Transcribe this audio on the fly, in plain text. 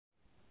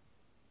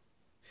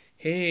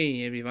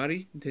Hey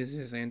everybody, this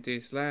is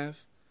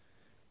Anti-Slav.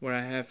 What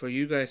I have for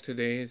you guys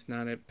today is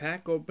not a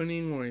pack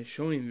opening or a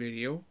showing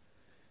video.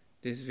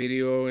 This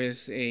video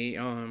is a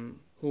Who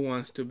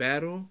Wants to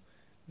Battle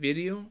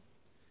video.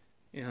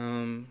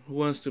 Who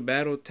Wants to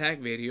Battle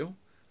tag video.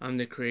 I'm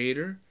the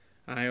creator.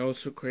 I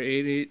also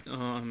created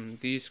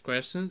these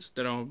questions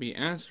that I'll be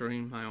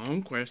answering, my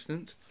own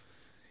questions.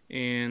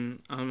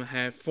 And I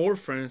have 4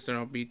 friends that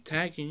I'll be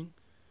tagging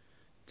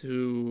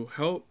to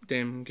help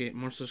them get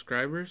more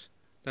subscribers.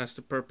 That's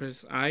the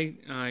purpose.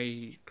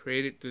 I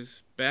created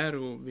this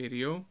battle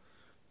video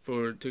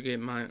to get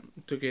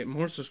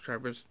more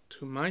subscribers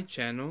to my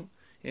channel,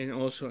 and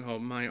also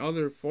help my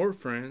other 4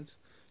 friends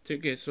to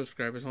get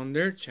subscribers on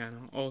their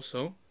channel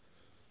also.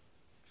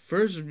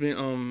 First,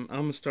 I'm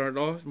gonna start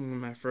off with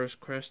my first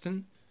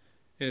question: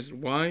 is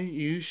why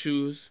you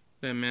choose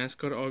the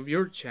mascot of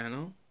your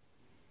channel?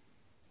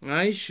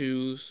 I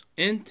choose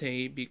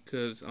Entei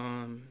because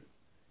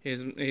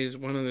is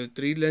one of the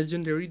 3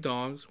 legendary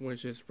dogs,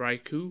 which is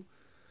Raikou,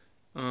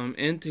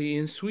 Entei,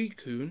 and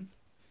Suicune.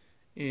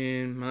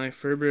 And my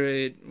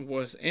favorite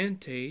was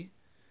Entei,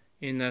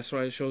 and that's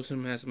why I chose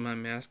him as my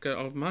mascot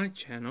of my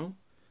channel.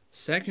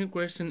 Second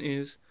question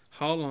is,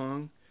 how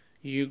long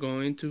you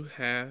going to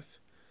have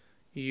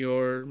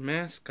your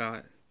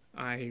mascot?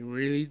 I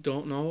really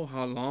don't know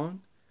how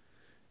long.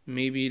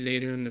 Maybe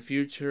later in the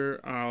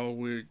future I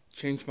will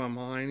change my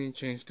mind and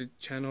change the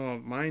channel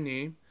of my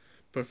name.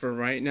 But for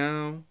right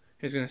now,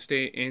 it's gonna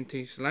stay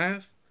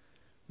Anti-Slav.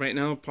 Right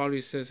now, it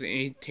probably says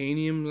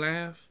Atanium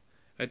Laugh.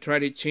 I tried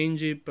to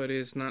change it, but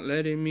it's not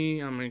letting me.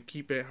 I'm gonna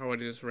keep it how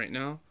it is right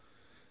now.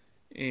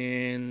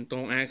 And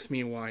don't ask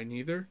me why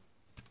neither.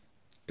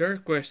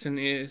 Third question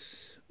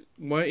is,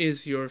 what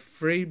is your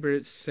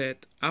favorite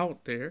set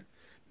out there?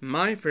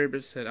 My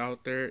favorite set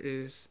out there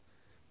is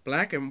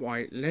Black and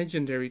White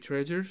Legendary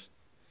Treasures.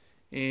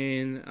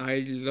 And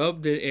I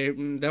loved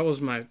it. That was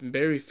my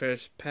very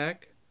first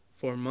pack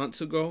 4 months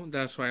ago.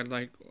 That's why I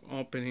like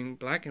opening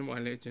Black and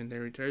White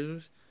Legendary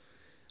Treasures.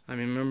 I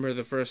remember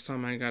the first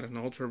time I got an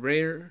ultra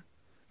rare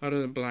out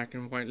of the Black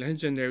and White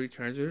Legendary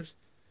Treasures,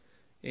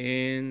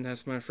 and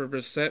that's my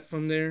favorite set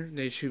from there.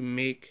 They should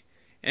make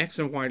X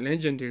and Y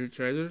Legendary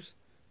Treasures.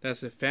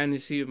 That's a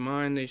fantasy of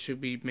mine. They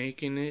should be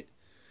making it,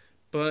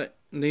 but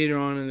later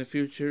on in the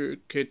future,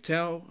 could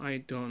tell. I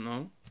don't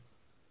know.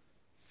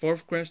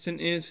 Fourth question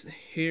is,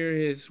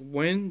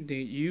 when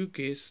did you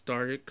get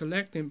started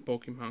collecting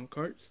Pokemon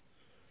cards?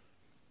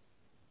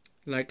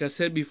 Like I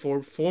said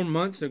before, 4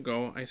 months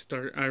ago, I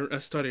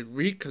started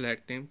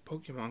recollecting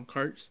Pokemon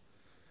cards.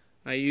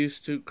 I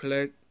used to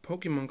collect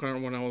Pokemon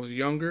cards when I was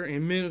younger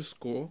in middle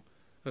school.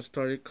 I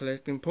started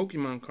collecting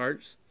Pokemon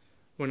cards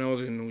when I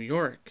was in New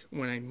York.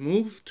 When I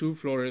moved to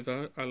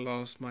Florida, I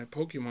lost my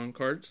Pokemon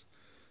cards.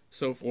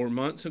 So 4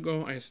 months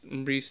ago, I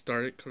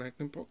restarted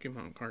collecting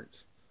Pokemon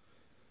cards.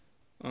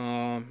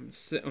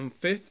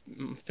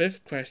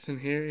 Fifth question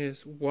here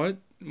is, what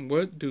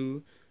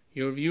do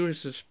your viewers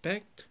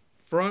suspect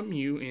from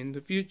you in the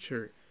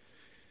future?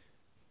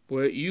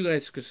 What you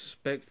guys could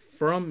suspect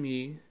from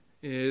me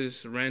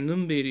is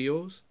random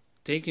videos,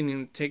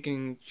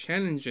 taking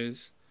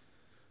challenges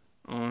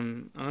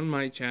on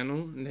my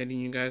channel, letting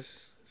you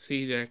guys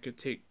see that I could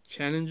take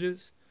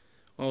challenges.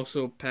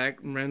 Also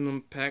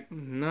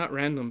not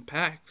random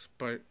packs,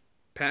 but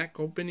pack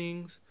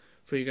openings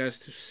for you guys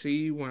to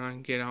see when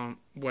I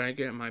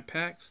get my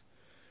packs.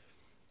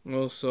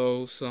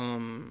 Also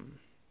some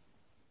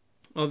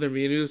other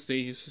videos that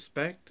you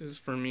suspect is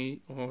for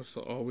me also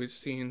always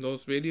seeing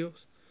those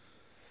videos.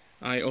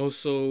 I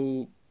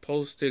also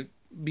posted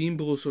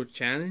Beanboozle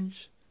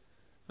Challenge.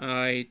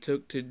 I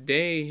took the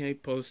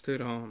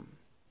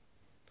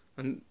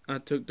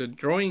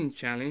drawing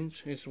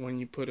challenge. It's when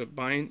you put a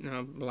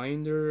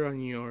blinder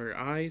on your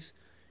eyes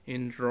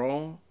and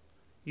draw.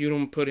 You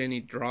don't put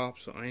any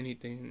drops or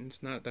anything.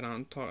 It's not that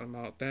I'm talking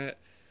about that.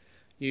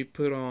 You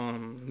put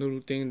on little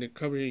thing to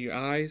cover your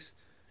eyes,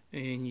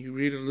 and you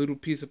read a little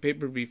piece of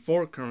paper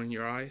before covering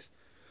your eyes.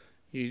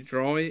 You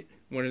draw it,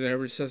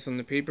 whatever it says on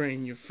the paper,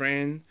 and your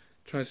friend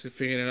tries to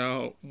figure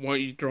out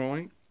what you're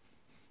drawing.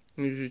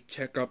 You should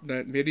check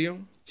that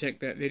video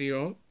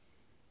out.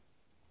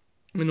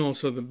 And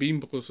also the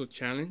Beanboozle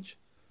Challenge.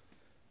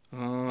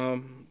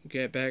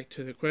 Get back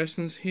to the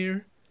questions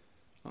here.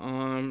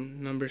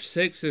 Number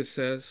 6, it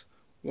says,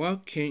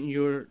 what can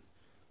you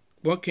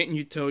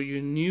tell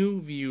your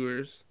new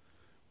viewers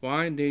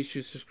why they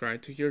should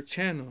subscribe to your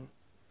channel?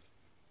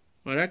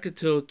 What I could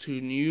tell to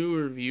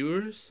newer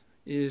viewers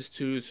is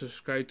to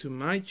subscribe to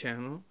my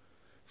channel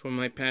for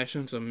my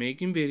passions of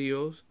making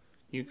videos.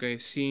 You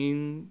guys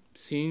seeing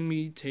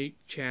me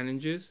take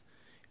challenges.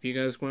 If you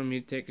guys want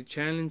me to take a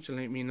challenge,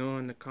 let me know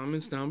in the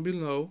comments down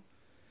below.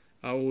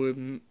 I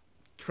would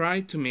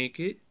try to make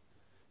it.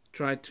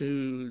 Try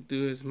to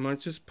do as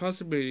much as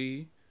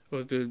possibility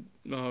of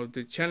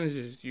the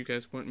challenges you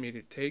guys want me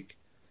to take.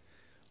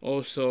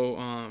 Also,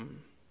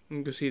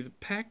 you can see the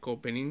pack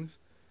openings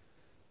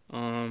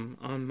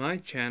on my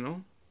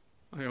channel.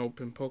 I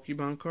open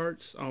Pokemon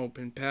cards. I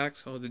open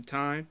packs all the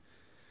time.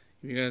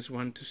 If you guys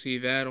want to see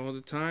that all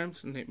the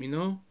times, let me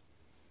know.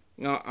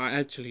 I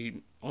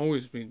actually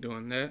always been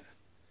doing that.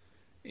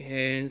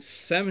 And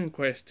 7th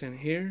question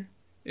here,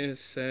 it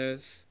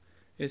says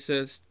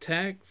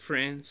tag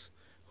friends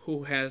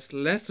who has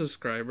less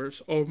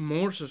subscribers or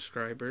more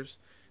subscribers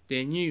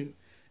than you.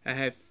 I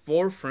have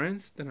 4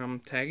 friends that I'm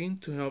tagging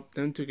to help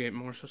them to get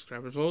more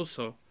subscribers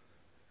also.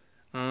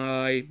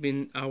 I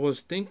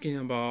was thinking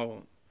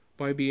about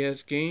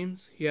YBS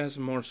Games. He has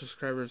more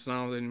subscribers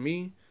now than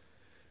me,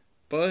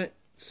 but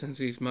since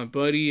he's my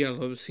buddy, I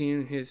love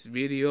seeing his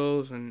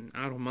videos and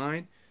I don't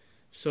mind.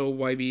 So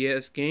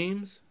YBS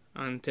Games,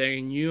 I'm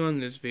tagging you on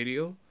this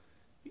video.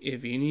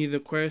 If you need the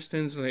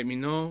questions, let me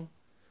know,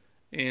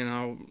 and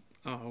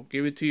I'll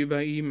give it to you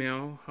by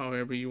email.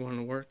 However you want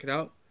to work it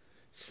out.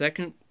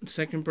 Second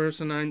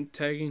person I'm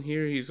tagging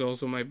here, he's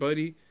also my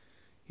buddy.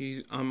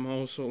 I'm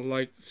also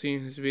like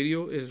seeing his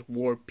video is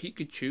War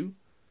Pikachu.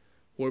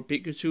 War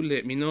Pikachu,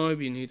 let me know if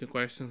you need the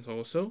questions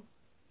also.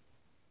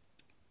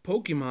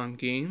 Pokemon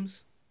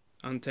Games,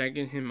 I'm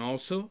tagging him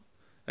also.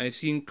 I've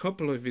seen a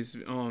couple of his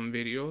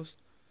videos.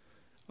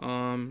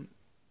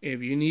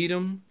 If you need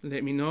them,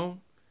 let me know,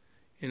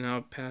 and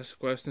I'll pass the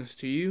questions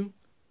to you.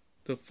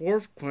 The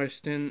 4th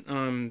question,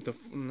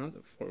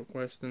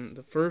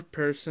 the first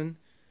person,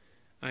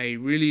 I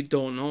really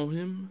don't know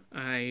him.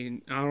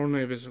 I don't know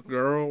if it's a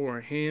girl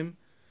or him,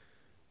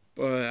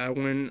 but I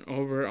went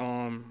over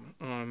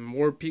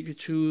War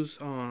Pikachu's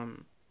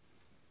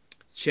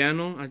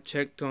channel. I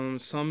checked on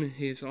some of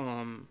his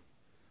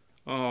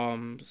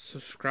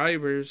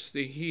subscribers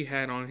that he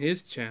had on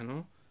his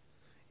channel,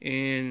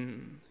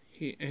 and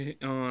he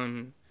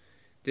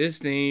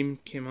this name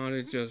came out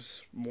as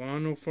just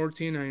 1 or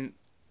 14.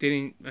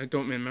 I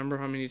don't remember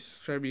how many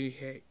subscribers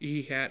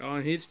he had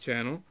on his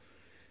channel.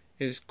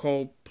 It's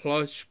called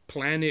Plush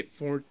Planet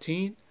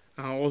 14.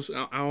 I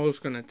was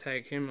gonna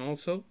tag him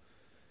also.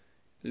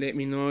 Let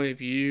me know if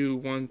you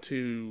want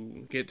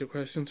to get the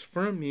questions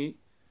from me.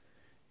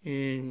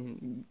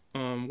 And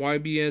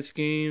YBS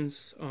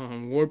Games,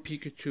 War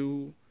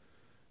Pikachu,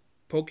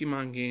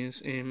 Pokemon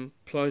Games, and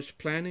Plush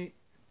Planet.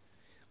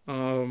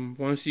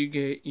 Once you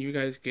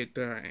guys get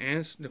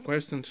the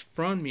questions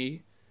from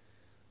me,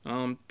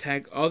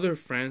 tag other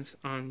friends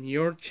on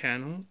your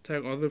channel.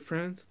 Tag other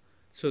friends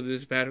so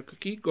this battle could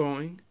keep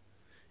going.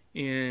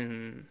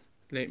 And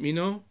let me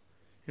know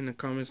in the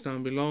comments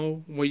down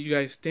below what you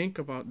guys think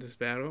about this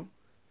battle.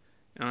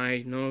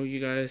 I know you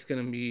guys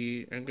gonna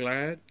be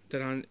glad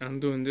that I'm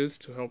doing this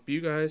to help you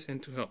guys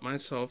and to help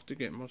myself to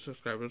get more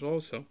subscribers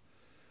also.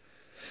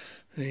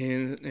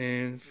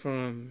 And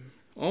from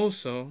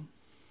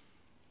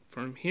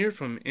here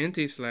from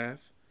Antislav,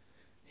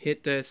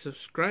 hit that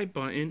subscribe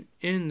button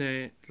and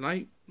the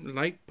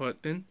like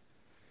button.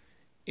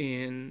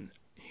 And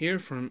here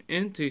from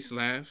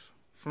Antislav,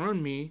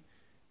 from me,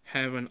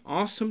 have an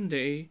awesome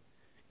day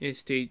and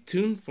stay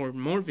tuned for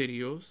more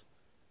videos.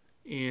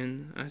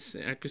 And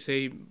I could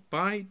say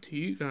bye to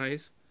you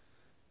guys